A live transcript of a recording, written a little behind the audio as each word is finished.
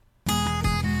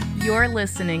You're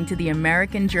listening to the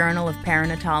American Journal of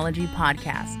Perinatology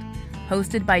podcast.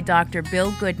 Hosted by Dr.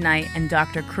 Bill Goodnight and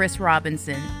Dr. Chris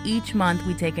Robinson, each month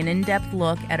we take an in-depth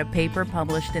look at a paper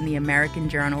published in the American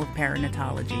Journal of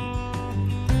Perinatology.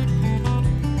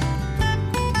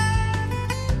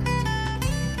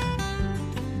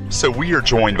 So we are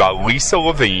joined by Lisa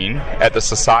Levine at the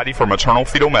Society for Maternal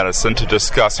Fetal Medicine to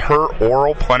discuss her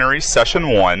oral plenary session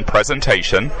 1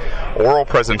 presentation, oral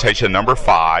presentation number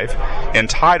 5,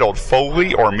 entitled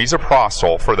Foley or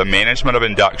Misoprostol for the Management of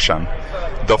Induction,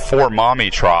 the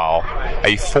 4-Mommy trial,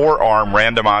 a 4-arm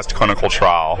randomized clinical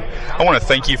trial. I want to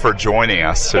thank you for joining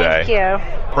us today. Thank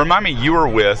you. Remind me, you were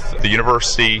with the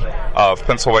University of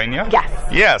Pennsylvania? Yes.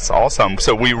 Yes, awesome.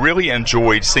 So we really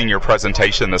enjoyed seeing your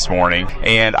presentation this morning,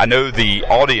 and I know the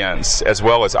audience, as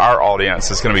well as our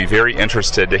audience, is going to be very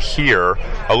interested to hear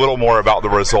a little more about the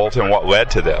result and what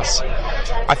led to this.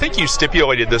 I think you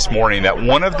stipulated this morning that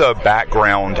one of the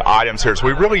background items here is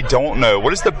we really don't know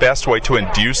what is the best way to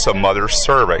induce a mother's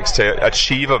cervix to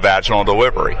achieve a vaginal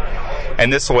delivery.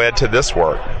 And this led to this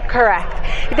work. Correct.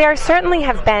 There certainly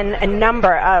have been a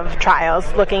number of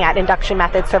trials looking at induction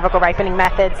methods, cervical ripening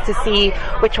methods, to see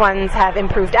which ones have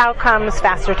improved outcomes,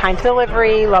 faster time to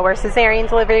delivery, lower cesarean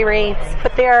delivery rates.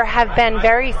 But there have been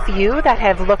very few that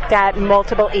have looked at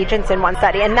multiple agents in one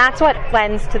study. And that's what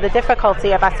lends to the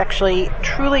difficulty of us actually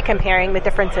truly comparing the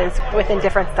differences within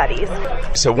different studies.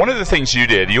 So one of the things you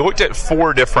did, you looked at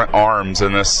 4 different arms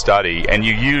in this study, and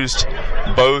you used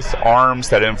both arms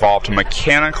that involved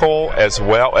mechanical as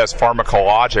well as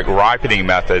pharmacologic ripening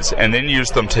methods, and then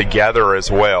used them together as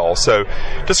well. So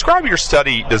describe your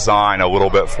study design a little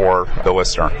bit for the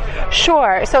listener.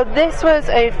 Sure. So this was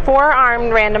a 4-arm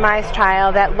randomized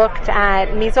trial that looked at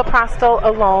misoprostol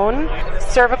alone,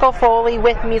 cervical Foley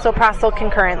with misoprostol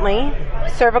concurrently,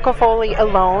 cervical Foley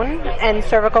alone, and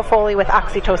cervical Foley with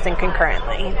oxytocin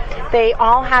concurrently. They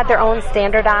all had their own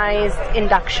standardized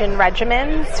induction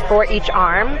regimens for each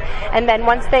arm, and then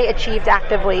once they achieved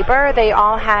active labor, they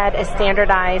all had a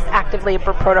standardized active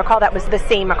labor protocol that was the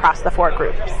same across the 4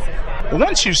 groups.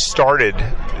 Once you started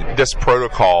this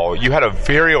protocol, you had a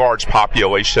very large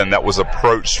population that was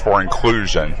approached for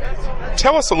inclusion.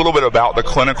 Tell us a little bit about the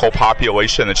clinical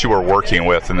population that you were working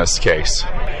with in this case.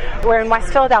 We're in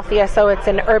West Philadelphia, so it's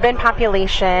an urban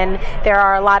population. There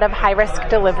are a lot of high-risk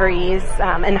deliveries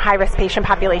and high-risk patient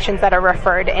populations that are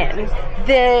referred in.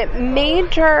 The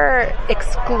major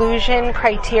exclusion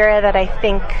criteria that I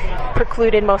think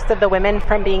precluded most of the women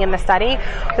from being in the study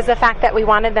was the fact that we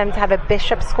wanted them to have a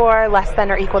Bishop score less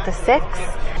than or equal to 6,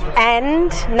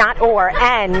 and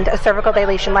a cervical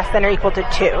dilation less than or equal to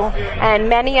 2. And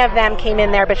many of them came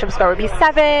in, their Bishop score would be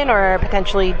 7, or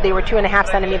potentially they were 2.5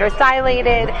 centimeters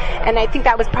dilated. And I think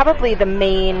that was probably the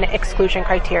main exclusion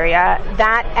criteria,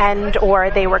 that and or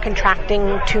they were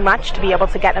contracting too much to be able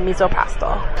to get a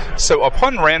misoprostol. So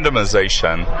upon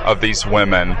randomization of these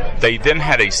women, they then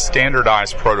had a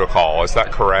standardized protocol. Is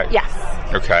that correct? Yes.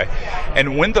 Okay.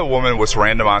 And when the woman was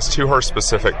randomized to her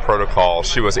specific protocol,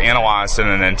 she was analyzed in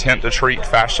an intent to treat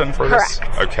fashion for this?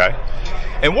 Correct. Okay.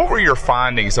 And what were your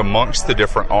findings amongst the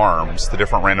different arms, the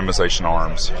different randomization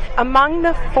arms? Among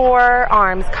the 4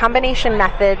 arms, combination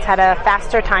methods had a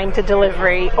faster time to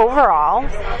delivery overall.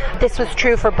 This was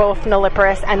true for both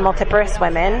nulliparous and multiparous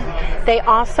women. They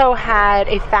also had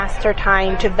a faster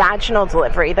time to vaginal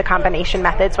delivery, the combination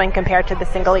methods, when compared to the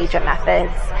single agent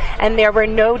methods. And there were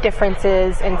no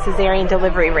differences in cesarean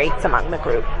delivery rates among the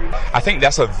group. I think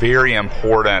that's a very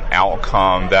important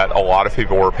outcome that a lot of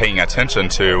people were paying attention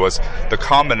to, was the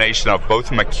combination of both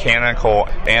mechanical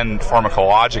and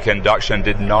pharmacologic induction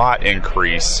did not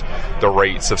increase the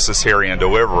rates of cesarean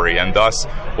delivery, and thus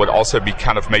would also be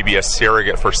kind of maybe a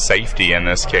surrogate for safety in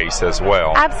this case as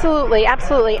well. Absolutely,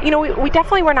 absolutely. You know, we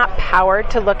definitely were not powered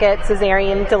to look at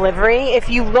cesarean delivery. If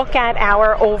you look at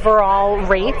our overall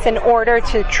rates, in order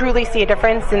to truly see a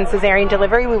difference in cesarean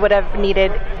delivery, we would have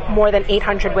needed more than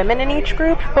 800 women in each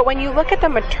group. But when you look at the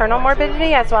maternal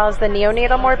morbidity as well as the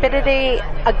neonatal morbidity,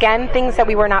 again, things that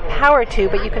we were not powered to,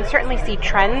 but you can certainly see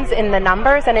trends in the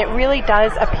numbers, and it really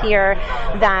does appear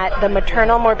that the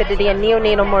maternal morbidity and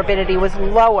neonatal morbidity was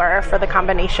lower for the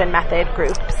combination method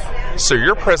groups. So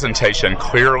your presentation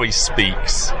clearly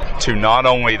speaks to not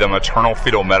only the maternal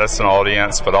fetal medicine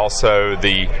audience, but also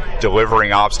the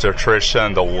delivering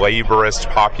obstetrician, the laborist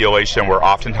population, where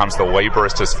oftentimes the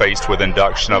laborist is faced with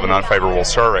induction of an unfavorable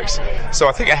cervix. So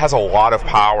I think it has a lot of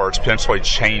power to potentially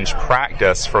change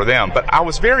practice for them. But I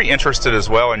was very interested as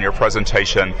well in your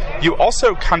presentation. You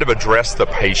also kind of addressed the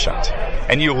patient,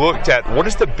 and you looked at what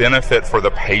is the benefit for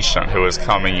the patient who is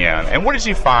coming in, and what did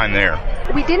you find there?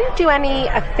 We didn't do any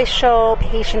official initial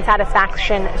patient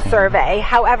satisfaction survey.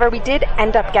 However, we did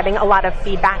end up getting a lot of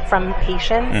feedback from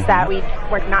patients that we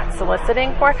were not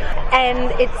soliciting for.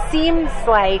 And it seems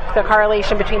like the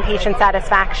correlation between patient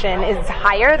satisfaction is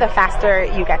higher the faster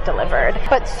you get delivered.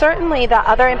 But certainly the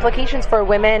other implications for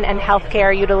women and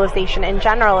healthcare utilization in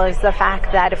general is the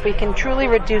fact that if we can truly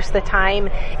reduce the time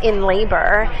in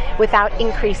labor without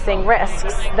increasing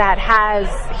risks, that has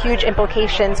huge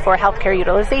implications for healthcare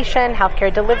utilization,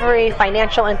 healthcare delivery,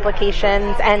 financial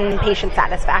implications, and patient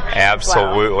satisfaction.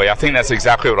 Absolutely. I think that's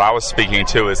exactly what I was speaking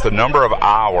to, is the number of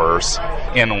hours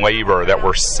in labor that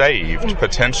were saved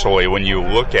potentially when you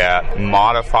look at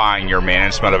modifying your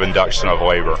management of induction of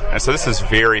labor. And so this is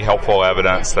very helpful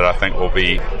evidence that I think will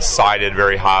be cited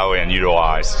very highly and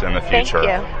utilized in the future.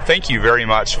 Thank you. Thank you very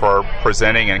much for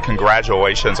presenting, and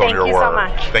congratulations on your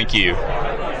work. Thank you so much.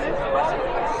 Thank you.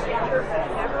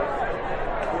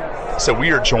 So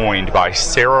we are joined by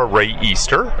Sarah Ray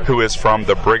Easter, who is from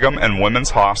the Brigham and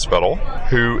Women's Hospital,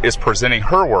 who is presenting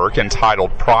her work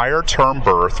entitled Prior Term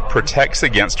Birth Protects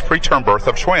Against Preterm Birth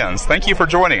of Twins. Thank you for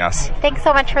joining us. Thanks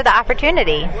so much for the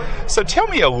opportunity. So tell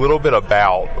me a little bit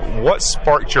about what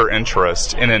sparked your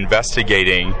interest in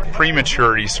investigating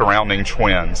prematurity surrounding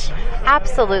twins.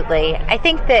 Absolutely. I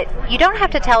think that you don't have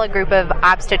to tell a group of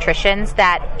obstetricians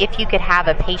that if you could have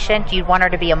a patient, you'd want her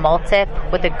to be a multip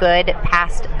with a good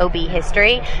past OB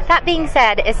history. That being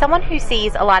said, as someone who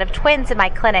sees a lot of twins in my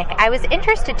clinic, I was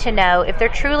interested to know if there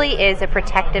truly is a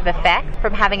protective effect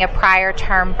from having a prior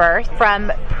term birth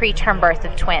from preterm birth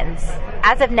of twins.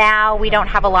 As of now, we don't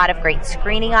have a lot of great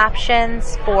screening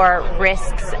options for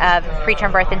risks of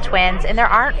preterm birth in twins, and there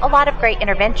aren't a lot of great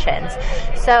interventions.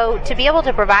 So to be able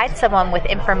to provide someone with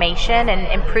information and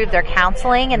improve their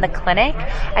counseling in the clinic,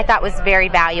 I thought was very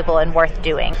valuable and worth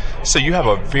doing. So you have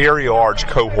a very large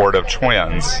cohort of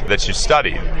twins that you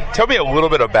studied. Tell me a little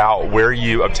bit about where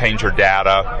you obtained your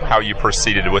data, how you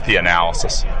proceeded with the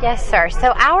analysis. Yes, sir.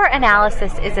 So our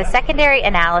analysis is a secondary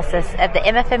analysis of the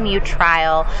MFMU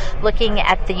trial looking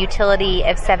at the utility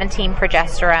of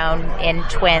 17-progesterone in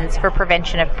twins for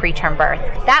prevention of preterm birth.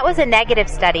 That was a negative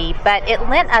study, but it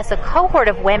lent us a cohort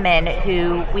of women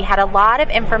who we had a lot of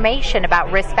information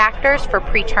about risk factors for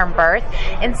preterm birth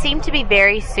and seemed to be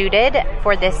very suited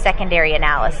for this secondary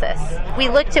analysis. We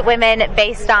looked at women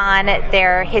based on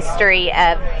their history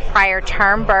of prior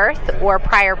term birth or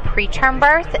prior preterm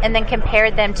birth and then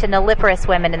compared them to nulliparous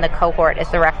women in the cohort as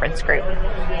the reference group.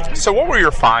 So what were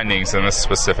your findings in this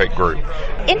specific group?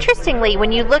 Interestingly,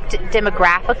 when you looked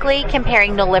demographically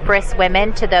comparing nulliparous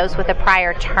women to those with a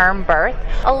prior term birth,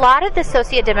 a lot of the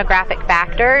sociodemographic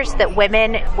factors that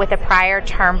women with a prior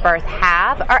term birth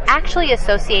have are actually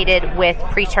associated with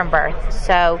preterm birth.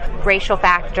 So racial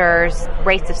factors,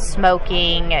 rates of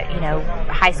smoking,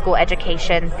 high school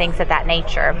education, things of that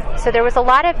nature. So there was a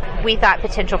lot of, we thought,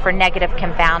 potential for negative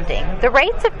confounding. The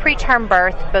rates of preterm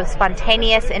birth, both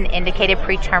spontaneous and indicated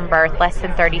preterm birth, less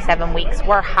than 37 weeks,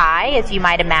 were high, as you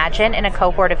might imagine, in a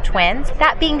cohort of twins.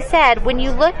 That being said, when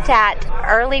you looked at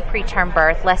early preterm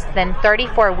birth, less than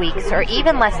 34 weeks or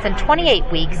even less than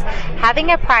 28 weeks,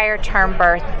 having a prior term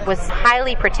birth was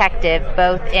highly protective,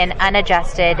 both in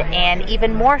unadjusted and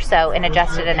even more so in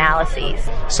adjusted analyses.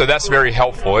 So that's very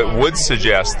helpful. It would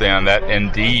suggest then that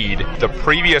indeed the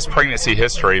previous pregnancy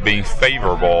history being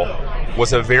favorable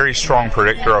was a very strong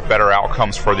predictor of better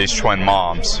outcomes for these twin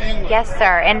moms. Yes,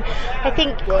 sir. And I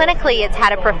think clinically it's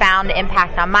had a profound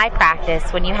impact on my practice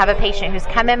when you have a patient who's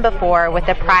come in before with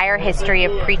a prior history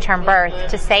of preterm birth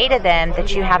to say to them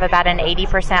that you have about an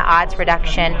 80% odds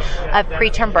reduction of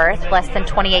preterm birth, less than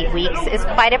 28 weeks, is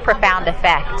quite a profound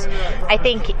effect. I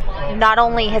think not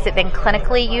only has it been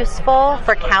clinically useful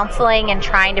for counseling and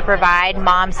trying to provide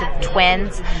moms of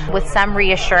twins with some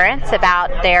reassurance about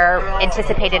their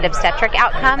anticipated obstetric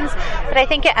outcomes, but I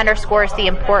think it underscores the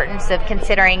importance of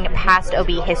considering past OB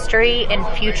history and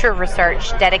future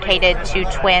research dedicated to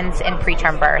twins and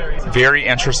preterm birth. Very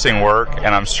interesting work,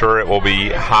 and I'm sure it will be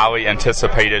highly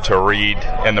anticipated to read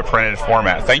in the printed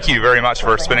format. Thank you very much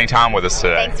for spending time with us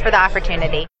today. Thanks for the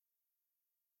opportunity.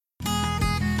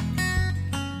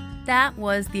 That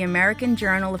was the American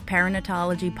Journal of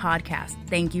Perinatology podcast.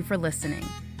 Thank you for listening.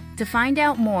 To find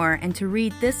out more and to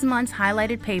read this month's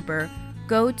highlighted paper,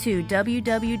 go to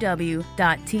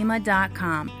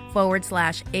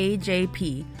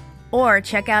www.tima.com/AJP or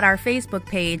check out our Facebook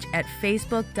page at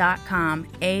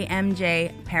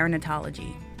facebook.com/AMJ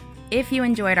Perinatology. If you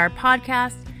enjoyed our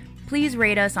podcast, please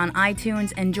rate us on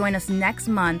iTunes and join us next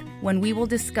month when we will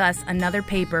discuss another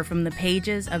paper from the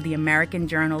pages of the American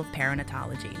Journal of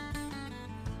Perinatology.